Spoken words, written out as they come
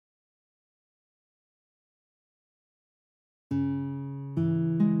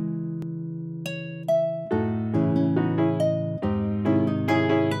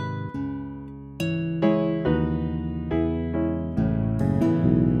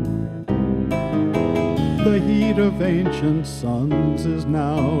The heat of ancient suns is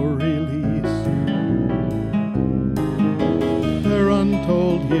now released. Their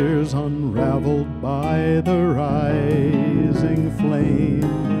untold years unraveled by the rising flame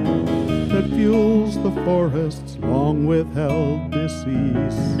that fuels the forest's long withheld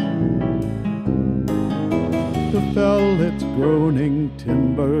decease to fell its groaning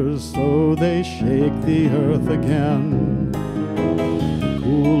timbers so they shake the earth again.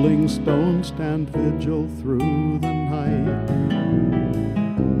 Cooling stones stand vigil through the night,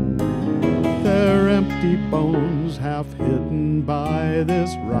 their empty bones half hidden by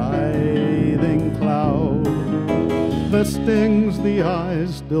this writhing cloud that stings the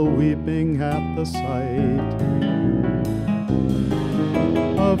eyes still weeping at the sight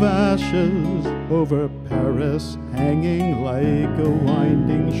of ashes over Paris hanging like a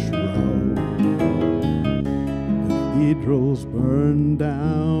winding shroud. Cathedrals burn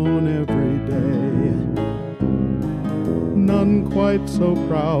down every day, none quite so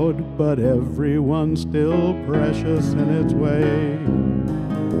proud, but everyone still precious in its way.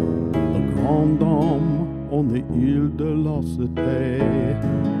 The Grand Dame on the Ile de la Cité.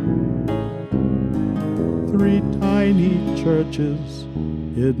 3 tiny churches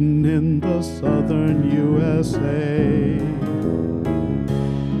hidden in the southern USA.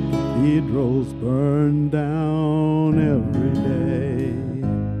 Cathedrals burn down every day.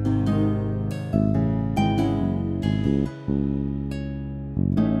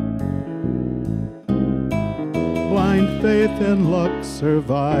 Blind faith in luck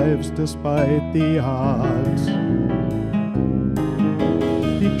survives despite the odds,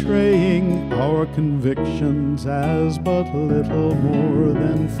 betraying our convictions as but little more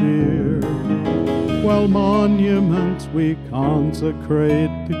than fear, while monuments we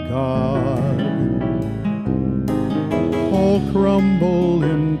consecrate to God all crumble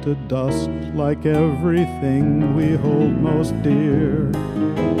into dust like everything we hold most dear,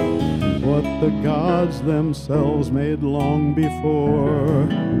 what the gods themselves made long before.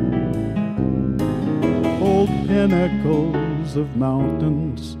 Old pinnacles of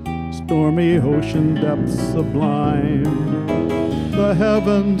mountains, stormy ocean depths sublime, the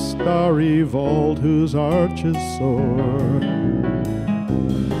heaven's starry vault whose arches soar,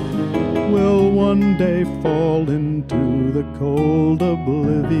 will one day fall into the cold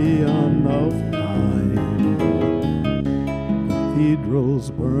oblivion of time.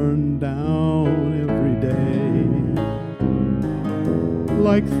 Cathedrals burn down every day.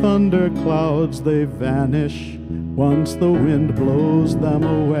 Like thunder clouds they vanish once the wind blows them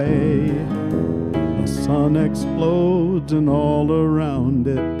away. The sun explodes and all around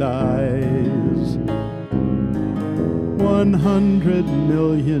it dies. 100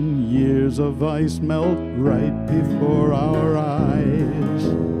 million years of ice melt right before our eyes.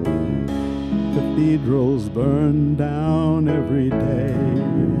 Cathedrals burn down every day.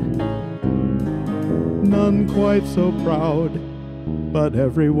 None quite so proud, but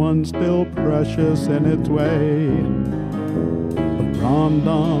everyone still precious in its way. The Grand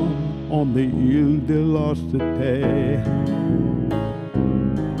Dame on the Ile de la Cité.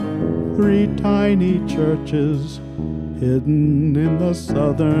 3 tiny churches hidden in the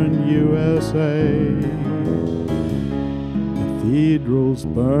southern USA. Cathedrals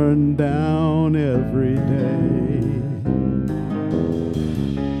burn down every day.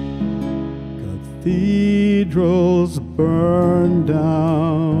 Cathedrals burn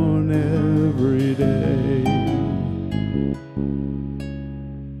down every